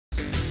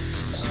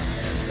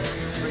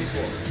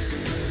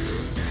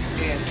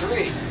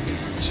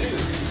2, 1.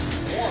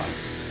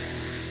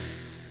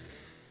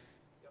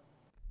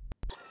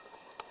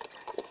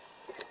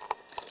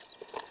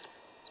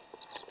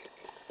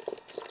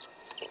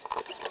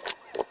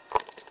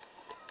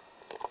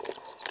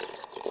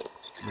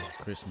 Little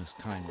Christmas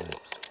time lapse.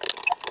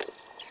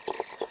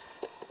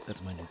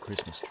 That's my new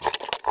Christmas tree.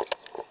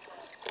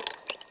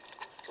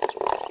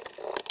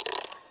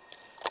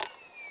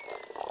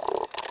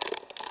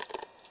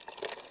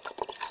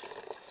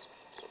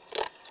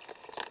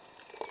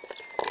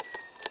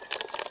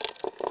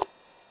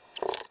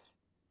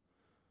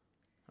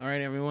 All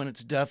right, everyone,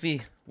 it's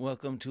Duffy.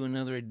 Welcome to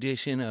another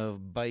edition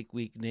of Bike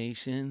Week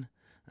Nation.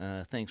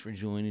 Thanks for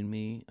joining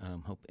me.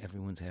 Hope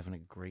everyone's having a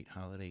great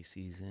holiday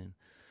season.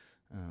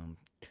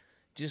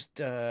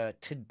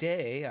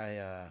 Today,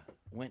 I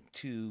went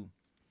to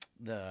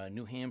the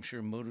New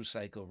Hampshire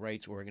Motorcycle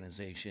Rights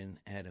Organization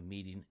at a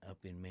meeting up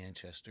in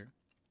Manchester.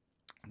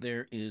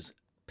 There is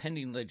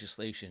pending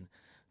legislation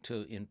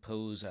to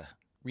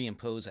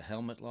reimpose a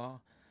helmet law,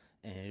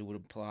 and it would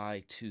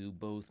apply to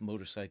both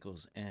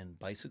motorcycles and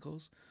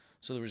bicycles.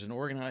 So there was an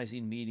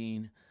organizing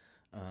meeting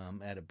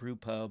at a brew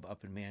pub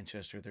up in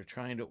Manchester. They're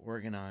trying to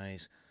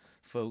organize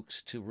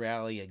folks to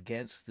rally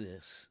against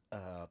this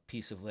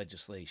piece of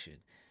legislation.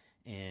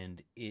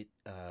 And it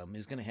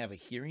is going to have a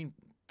hearing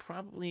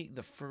probably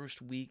the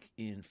first week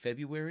in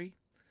February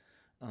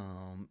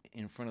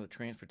in front of the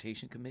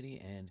Transportation Committee.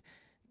 And,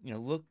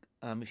 look,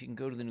 if you can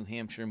go to the New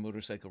Hampshire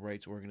Motorcycle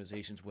Rights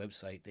Organization's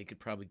website, they could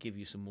probably give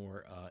you some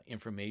more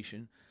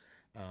information.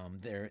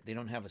 They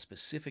don't have a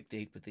specific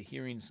date, but the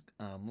hearing's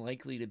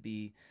likely to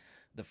be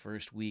the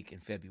first week in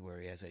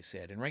February, as I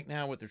said. And right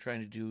now what they're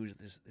trying to do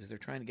is they're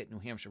trying to get New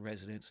Hampshire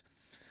residents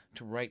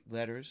to write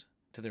letters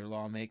to their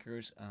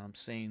lawmakers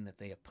saying that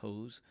they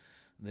oppose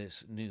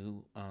this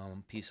new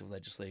piece of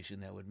legislation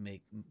that would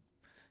make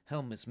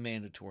helmets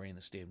mandatory in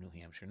the state of New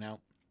Hampshire. Now,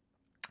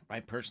 I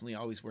personally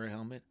always wear a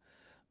helmet,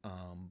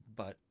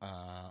 but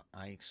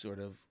I sort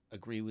of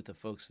agree with the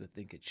folks that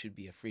think it should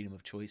be a freedom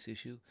of choice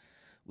issue,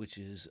 which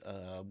is,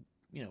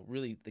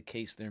 really the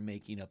case they're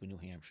making up in New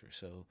Hampshire.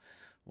 So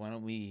why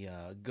don't we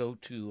go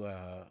to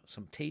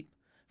some tape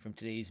from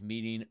today's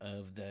meeting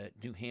of the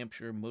New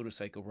Hampshire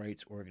Motorcycle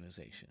Rights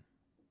Organization.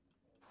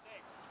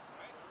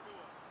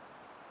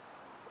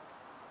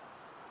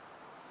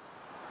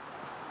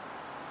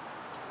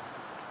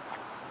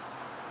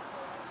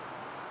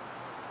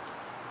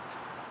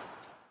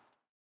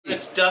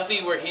 It's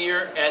Duffy. We're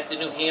here at the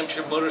New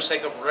Hampshire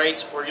Motorcycle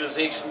Rights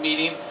Organization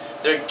meeting.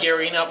 They're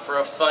gearing up for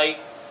a fight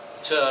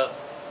to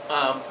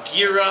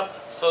gear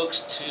up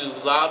folks to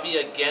lobby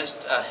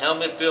against a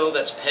helmet bill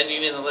that's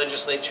pending in the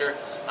legislature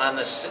on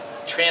the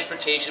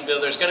transportation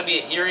bill. There's going to be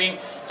a hearing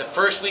the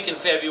first week in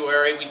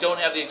February. We don't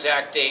have the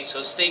exact date,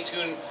 so stay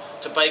tuned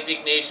to Bike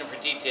Week Nation for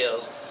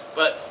details.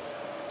 But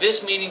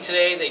this meeting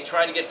today, they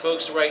try to get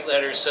folks to write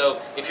letters.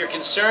 So if you're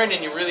concerned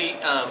and you really,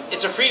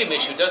 it's a freedom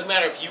issue. It doesn't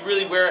matter if you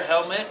really wear a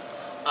helmet.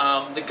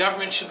 The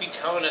government should be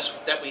telling us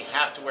that we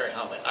have to wear a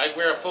helmet. I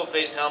wear a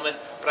full-face helmet,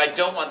 but I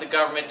don't want the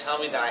government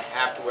telling me that I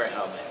have to wear a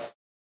helmet.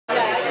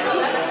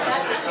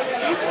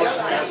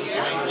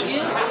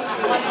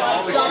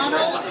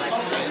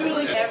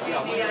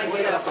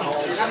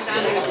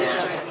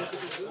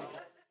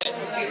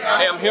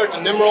 Hey, I'm here at the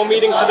NIMRO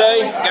meeting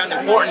today. Got an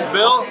important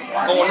bill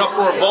going up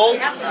for a vote.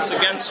 It's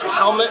against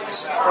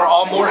helmets for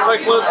all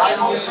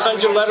motorcyclists.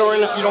 Send your letter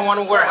in if you don't want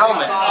to wear a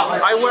helmet.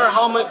 I wear a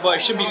helmet, but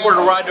it should be for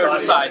the rider to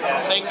decide.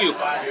 Thank you.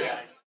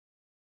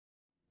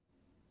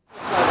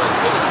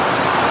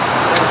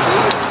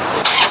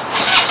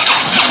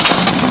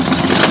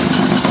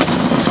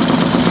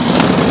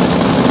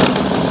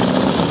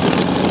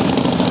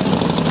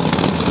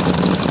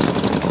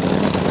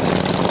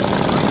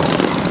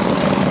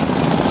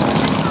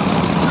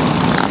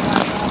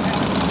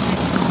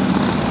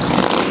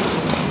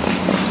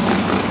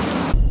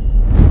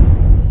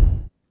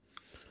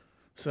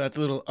 So that's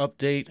a little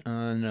update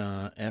on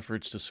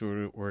efforts to sort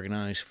of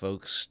organize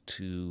folks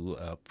to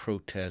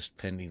protest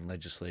pending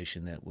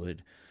legislation that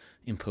would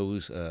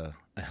impose a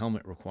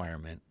helmet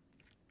requirement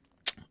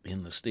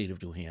in the state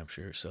of New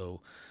Hampshire.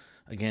 So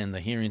again, the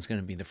hearing's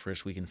going to be the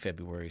first week in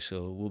February,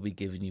 so we'll be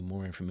giving you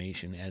more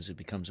information as it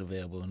becomes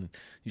available. And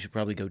you should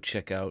probably go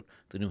check out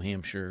the New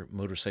Hampshire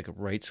Motorcycle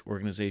Rights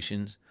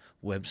Organization's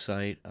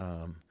website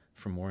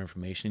for more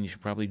information. You should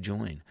probably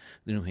join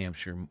the New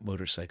Hampshire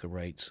Motorcycle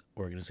Rights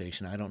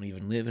Organization. I don't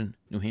even live in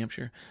New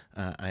Hampshire.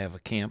 I have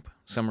a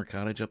summer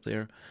cottage up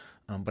there,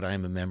 but I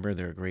am a member.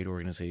 They're a great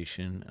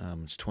organization.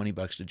 It's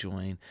 $20 to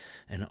join,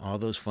 and all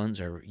those funds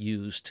are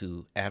used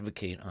to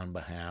advocate on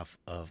behalf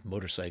of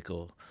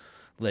motorcycle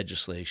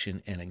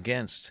legislation and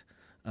against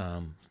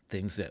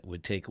things that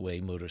would take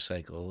away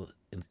motorcycle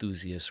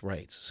enthusiasts'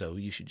 rights. So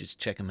you should just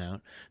check them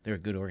out. They're a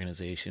good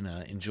organization.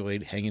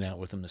 Enjoyed hanging out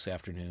with them this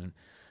afternoon.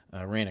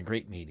 Ran a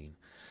great meeting.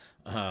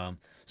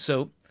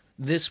 So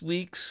this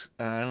week's,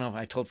 I don't know,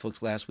 I told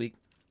folks last week,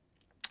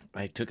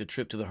 I took a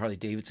trip to the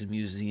Harley-Davidson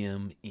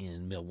Museum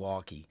in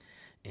Milwaukee,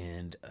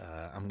 and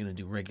I'm going to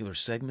do regular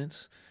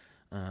segments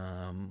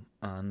on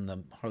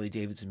the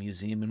Harley-Davidson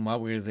Museum. And while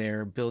we were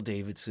there, Bill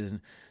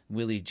Davidson,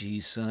 Willie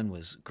G's son,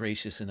 was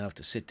gracious enough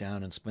to sit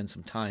down and spend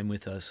some time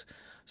with us.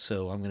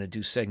 So I'm going to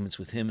do segments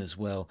with him as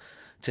well.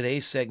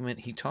 Today's segment,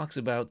 he talks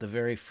about the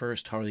very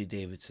first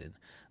Harley-Davidson,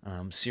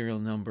 serial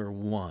number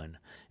 1.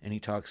 And he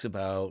talks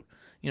about,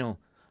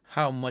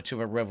 how much of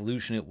a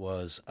revolution it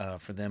was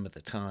for them at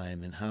the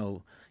time, and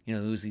how,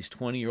 there was these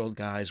 20-year-old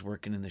guys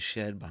working in the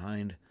shed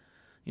behind,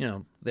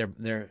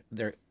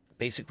 they're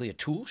basically a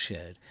tool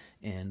shed,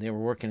 and they were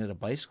working at a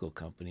bicycle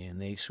company,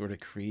 and they sort of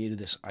created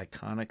this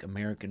iconic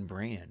American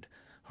brand,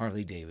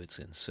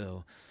 Harley-Davidson.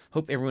 So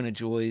hope everyone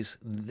enjoys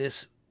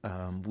this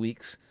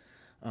week's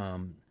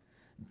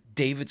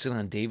Davidson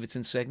on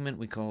Davidson segment.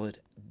 We call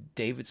it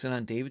Davidson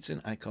on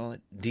Davidson. I call it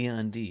D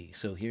on D.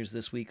 So here's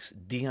this week's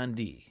D on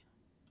D.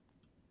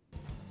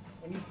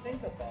 When you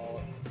think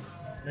about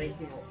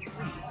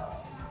 1903,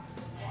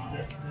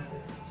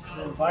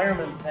 the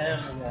environment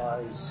then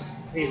was,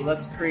 hey,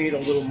 let's create a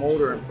little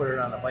motor and put it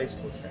on a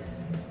bicycle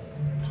chassis.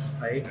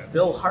 Right?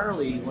 Bill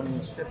Harley, when he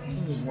was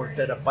 15, worked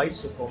at a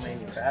bicycle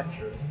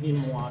manufacturer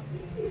in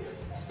Milwaukee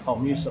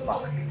called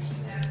Musabach.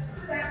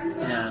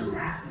 And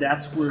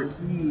that's where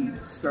he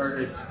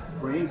started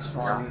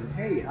brainstorming,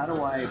 hey, how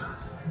do I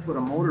put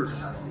a motor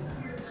together?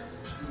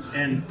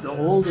 And the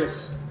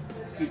oldest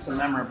piece of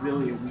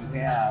memorabilia we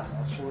have,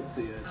 I'll show it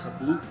to you, it's a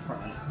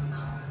blueprint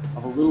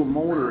of a little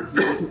motor he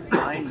was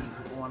designing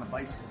to go on a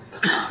bicycle.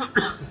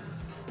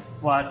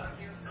 But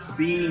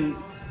being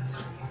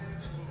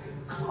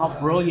how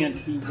brilliant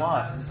he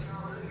was,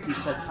 he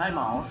said, time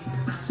out,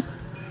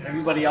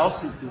 everybody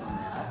else is doing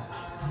that.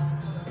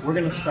 We're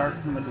going to start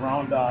from the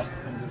ground up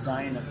and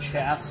design a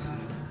chassis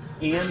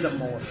and a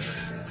motor,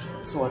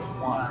 so it's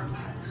one.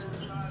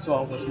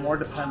 So it was more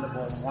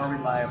dependable, more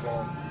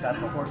reliable, got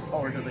the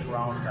horsepower to the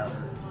ground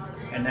better.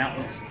 And that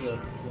was the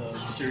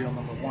serial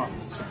number 1,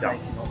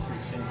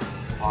 1903 single.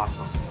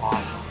 Awesome.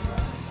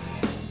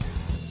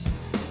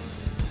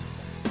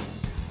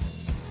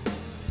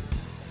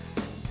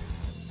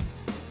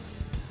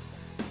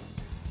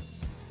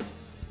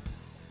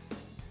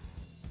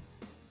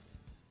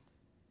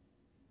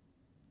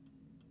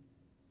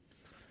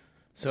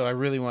 So I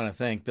really want to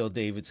thank Bill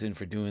Davidson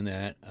for doing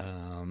that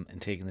and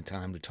taking the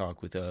time to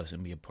talk with us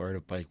and be a part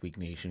of Bike Week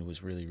Nation. It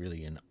was really,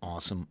 really an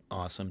awesome,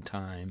 awesome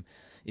time.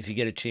 If you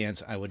get a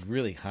chance, I would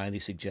really highly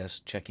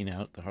suggest checking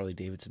out the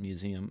Harley-Davidson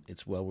Museum.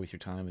 It's well worth your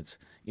time. It's,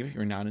 even if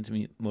you're not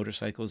into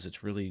motorcycles,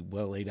 it's really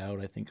well laid out.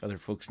 I think other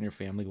folks in your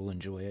family will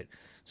enjoy it.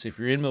 So if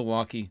you're in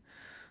Milwaukee,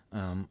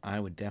 I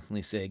would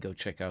definitely say go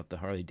check out the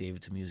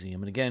Harley-Davidson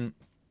Museum. And again,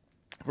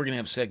 we're going to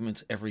have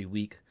segments every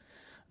week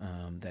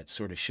that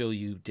sort of show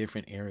you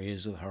different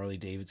areas of the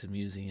Harley-Davidson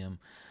Museum.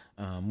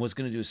 Was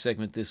going to do a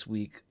segment this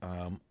week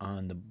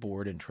on the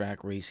board and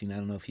track racing. I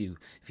don't know if you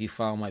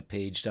follow my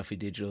page,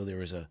 Duffydigital, there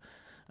was a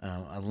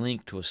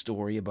link to a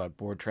story about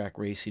board track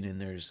racing, and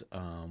there's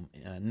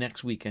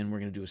next weekend we're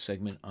going to do a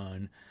segment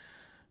on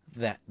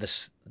that the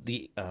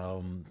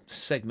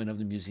segment of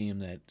the museum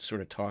that sort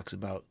of talks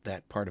about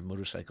that part of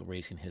motorcycle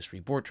racing history.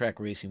 Board track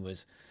racing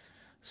was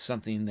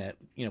something that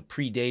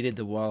predated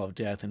the Wall of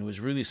Death, and it was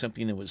really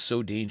something that was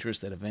so dangerous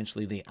that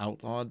eventually they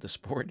outlawed the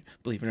sport,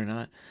 believe it or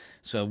not.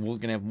 So we're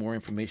going to have more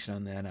information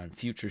on that on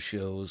future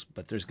shows,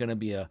 but there's going to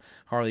be a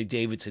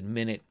Harley-Davidson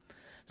Minute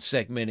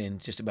segment in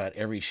just about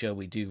every show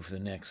we do for the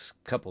next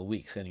couple of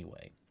weeks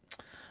anyway.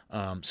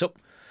 So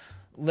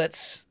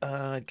let's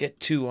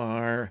get to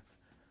our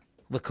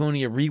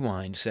Laconia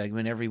Rewind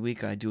segment. Every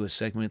week I do a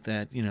segment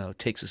that,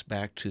 takes us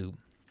back to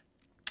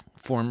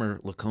former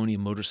Laconia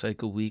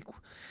Motorcycle Week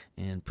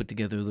and put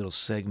together a little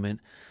segment.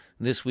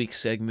 This week's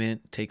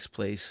segment takes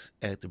place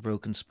at the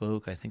Broken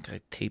Spoke. I think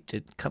I taped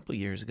it a couple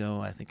years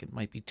ago. I think it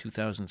might be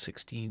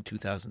 2016,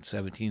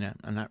 2017.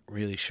 I'm not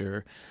really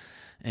sure.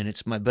 And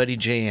it's my buddy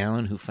Jay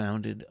Allen who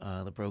founded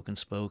the Broken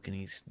Spoke, and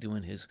he's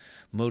doing his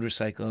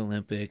Motorcycle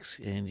Olympics,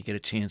 and you get a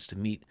chance to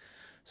meet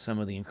some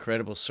of the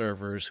incredible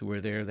servers who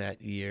were there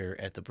that year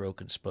at the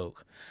Broken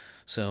Spoke.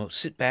 So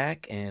sit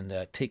back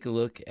and take a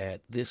look at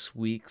this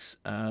week's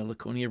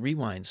Laconia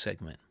Rewind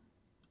segment.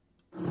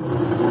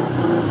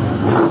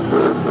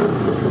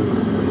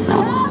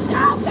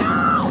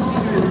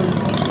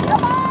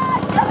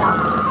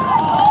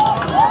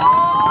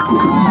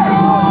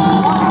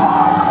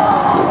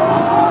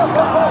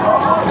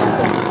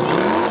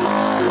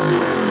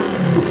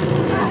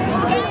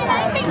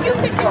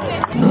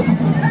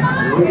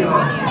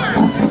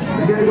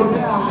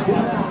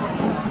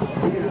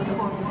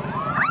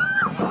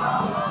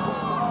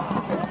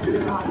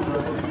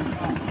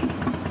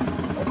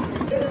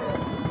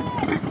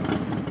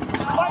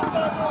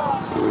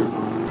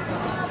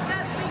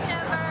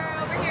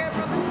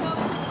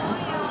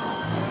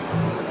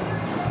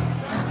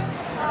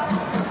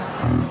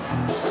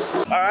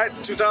 All right,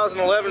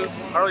 2011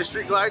 Harley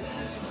Street Glide.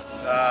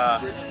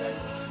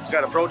 It's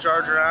got a Pro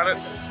Charger on it,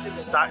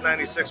 stock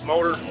 96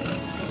 motor.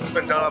 It's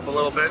been done up a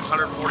little bit,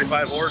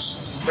 145 horse,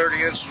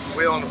 30-inch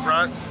wheel in the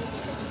front,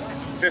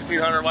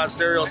 1500 watt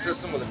stereo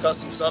system with a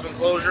custom sub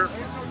enclosure.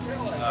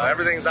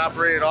 Everything's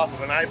operated off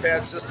of an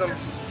iPad system.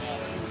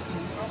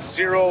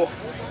 Zero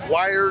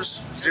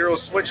wires, zero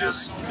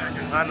switches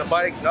on the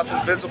bike,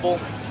 nothing visible.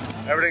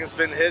 Everything's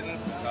been hidden.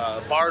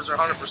 Bars are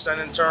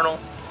 100% internal.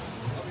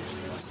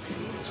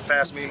 It's a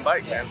fast, mean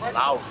bike, man.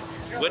 Loud.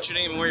 What's your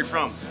name and where are you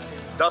from?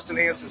 Dustin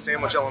Hanson,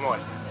 Sandwich, Illinois.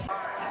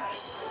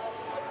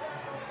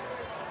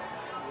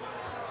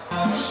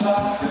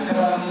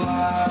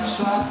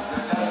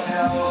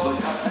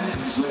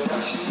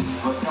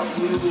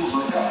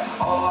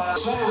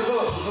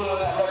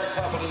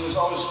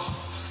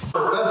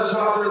 Best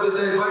chopper of the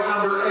day, bike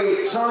number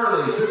 8,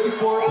 Charlie,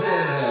 54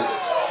 Panhead.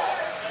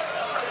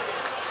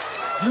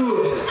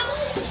 Beautiful.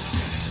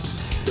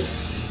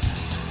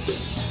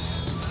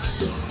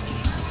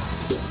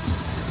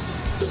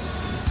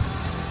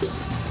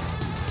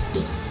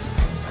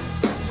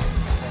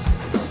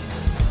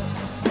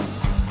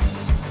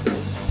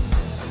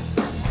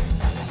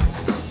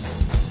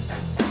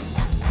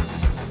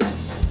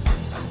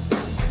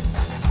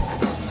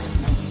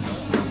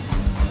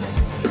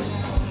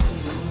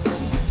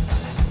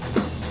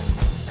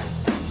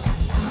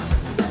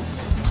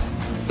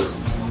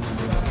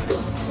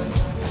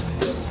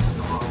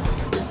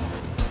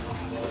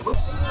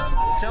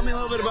 Tell me a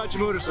little bit about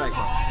your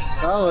motorcycle.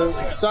 Well,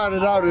 it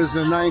started out as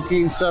a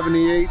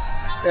 1978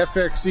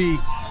 FXE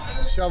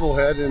shovel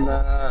head, and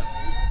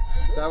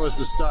that was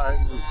the start.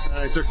 And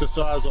I took the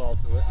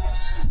Sawzall to it,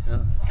 you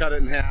know, cut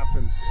it in half,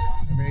 and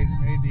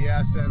made the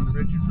ass end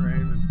rigid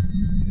frame,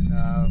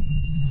 and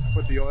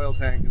put the oil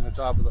tank in the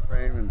top of the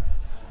frame, and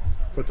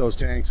put those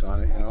tanks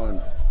on it, you know.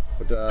 And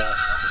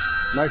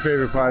my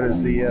favorite part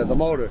is the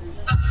motor.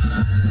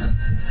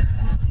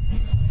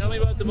 Tell me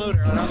about the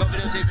motor, and I'll go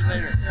videotape it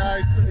later.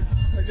 Yeah,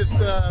 I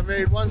just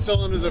made one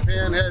cylinder's a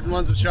panhead and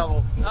one's a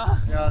shovel.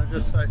 Yeah,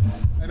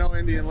 I know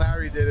Indy and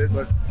Larry did it,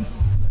 but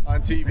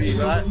on TV.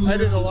 But I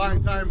did it a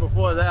long time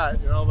before that,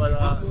 you know. But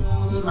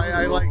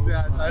I like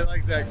that. I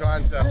like that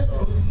concept.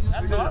 So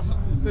that's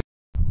awesome.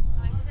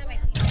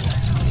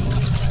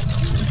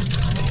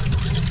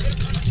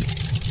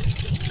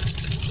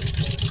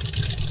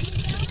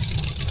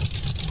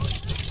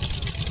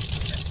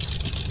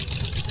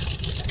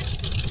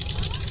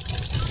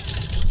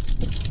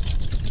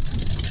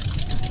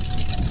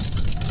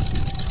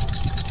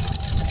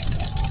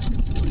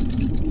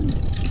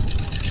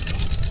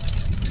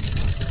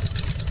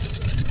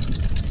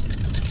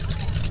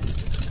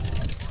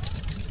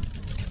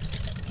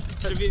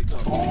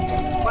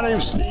 my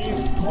name's Steve.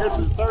 It's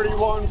a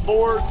 31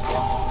 Ford,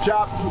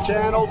 chopped and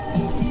channeled,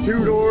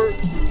 2-door.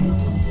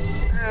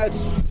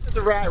 It's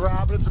a rat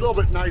rod, but it's a little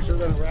bit nicer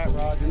than a rat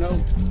rod, you know?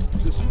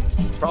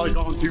 Just probably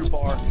going too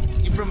far.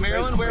 You from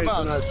Maryland?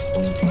 Whereabouts?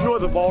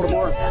 North of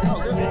Baltimore.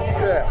 Oh, good.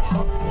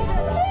 Yeah.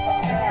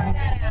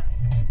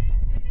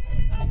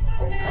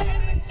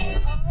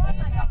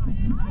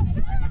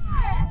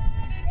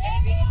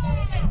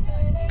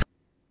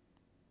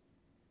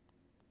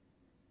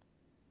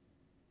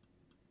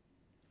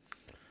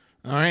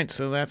 All right,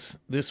 so that's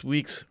this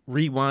week's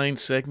Rewind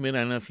segment.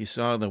 I don't know if you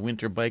saw the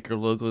Winter Biker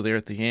logo there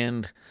at the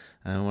end.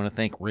 I want to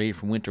thank Ray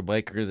from Winter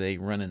Biker. They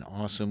run an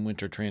awesome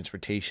winter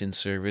transportation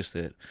service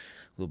that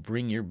will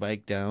bring your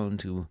bike down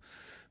to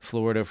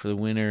Florida for the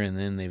winter, and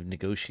then they've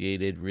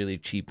negotiated really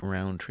cheap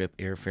round-trip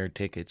airfare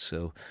tickets.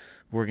 So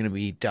we're going to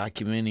be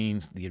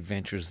documenting the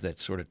adventures that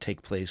sort of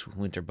take place with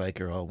Winter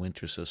Biker all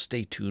winter, so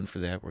stay tuned for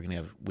that. We're going to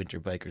have Winter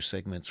Biker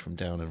segments from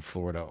down in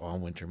Florida all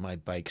winter. My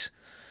bike's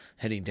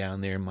heading down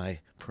there. My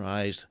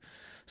prized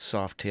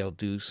soft-tail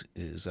Deuce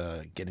is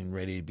getting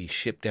ready to be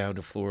shipped down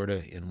to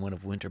Florida in one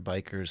of Winter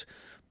Biker's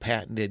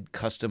patented,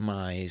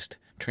 customized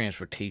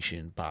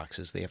transportation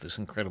boxes. They have this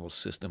incredible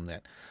system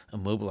that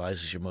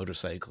immobilizes your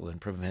motorcycle and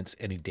prevents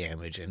any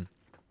damage. And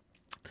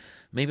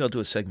maybe I'll do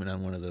a segment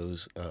on one of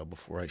those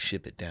before I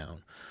ship it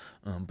down.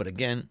 But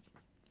again,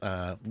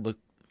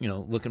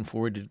 looking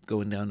forward to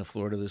going down to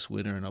Florida this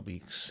winter, and I'll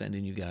be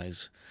sending you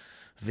guys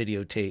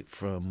videotape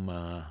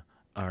from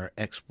our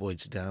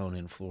exploits down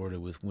in Florida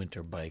with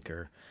Winter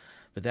Biker.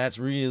 But that's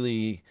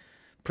really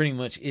pretty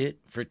much it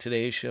for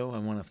today's show. I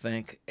want to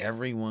thank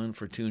everyone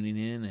for tuning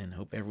in and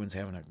hope everyone's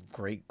having a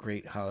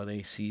great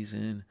holiday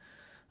season.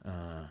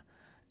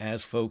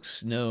 As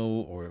folks know,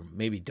 or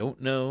maybe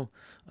don't know,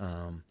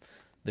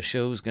 the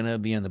show's going to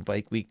be on the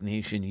Bike Week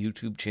Nation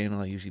YouTube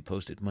channel. I usually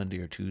post it Monday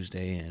or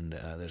Tuesday, and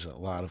there's a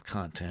lot of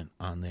content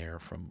on there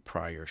from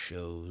prior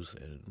shows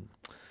and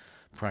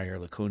prior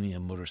Laconia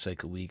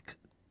Motorcycle Week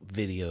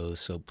videos.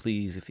 So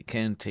please, if you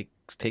can, take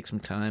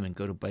some time and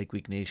go to Bike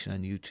Week Nation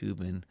on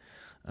YouTube, and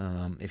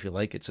if you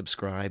like it,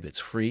 subscribe. It's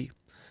free,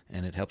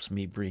 and it helps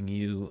me bring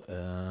you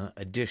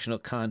additional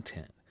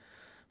content.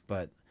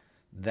 But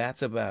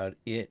that's about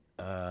it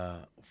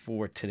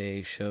for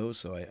today's show.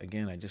 So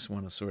I just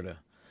want to sort of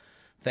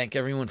thank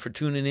everyone for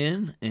tuning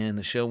in, and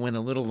the show went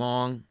a little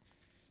long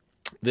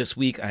this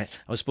week. I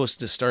was supposed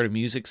to start a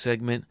music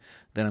segment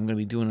that I'm going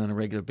to be doing on a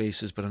regular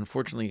basis, but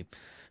unfortunately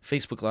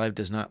Facebook Live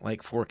does not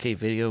like 4K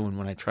video, and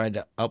when I tried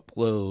to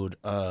upload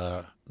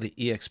the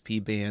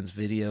EXP band's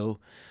video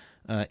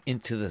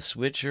into the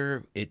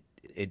switcher, it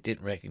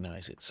didn't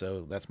recognize it.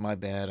 So that's my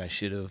bad. I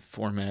should have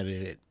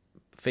formatted it.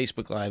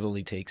 Facebook Live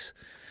only takes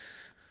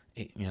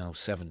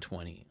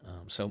 7:20.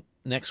 So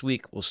next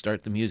week we'll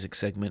start the music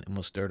segment, and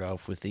we'll start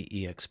off with the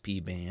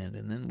EXP band,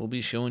 and then we'll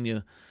be showing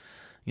you,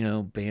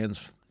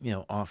 bands,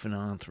 off and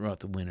on throughout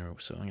the winter.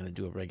 So I'm going to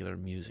do a regular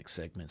music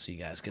segment, so you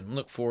guys can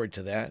look forward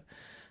to that.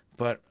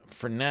 But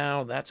for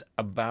now, that's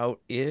about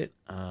it.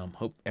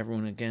 Hope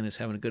everyone again is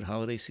having a good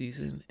holiday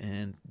season,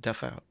 and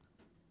Duff out.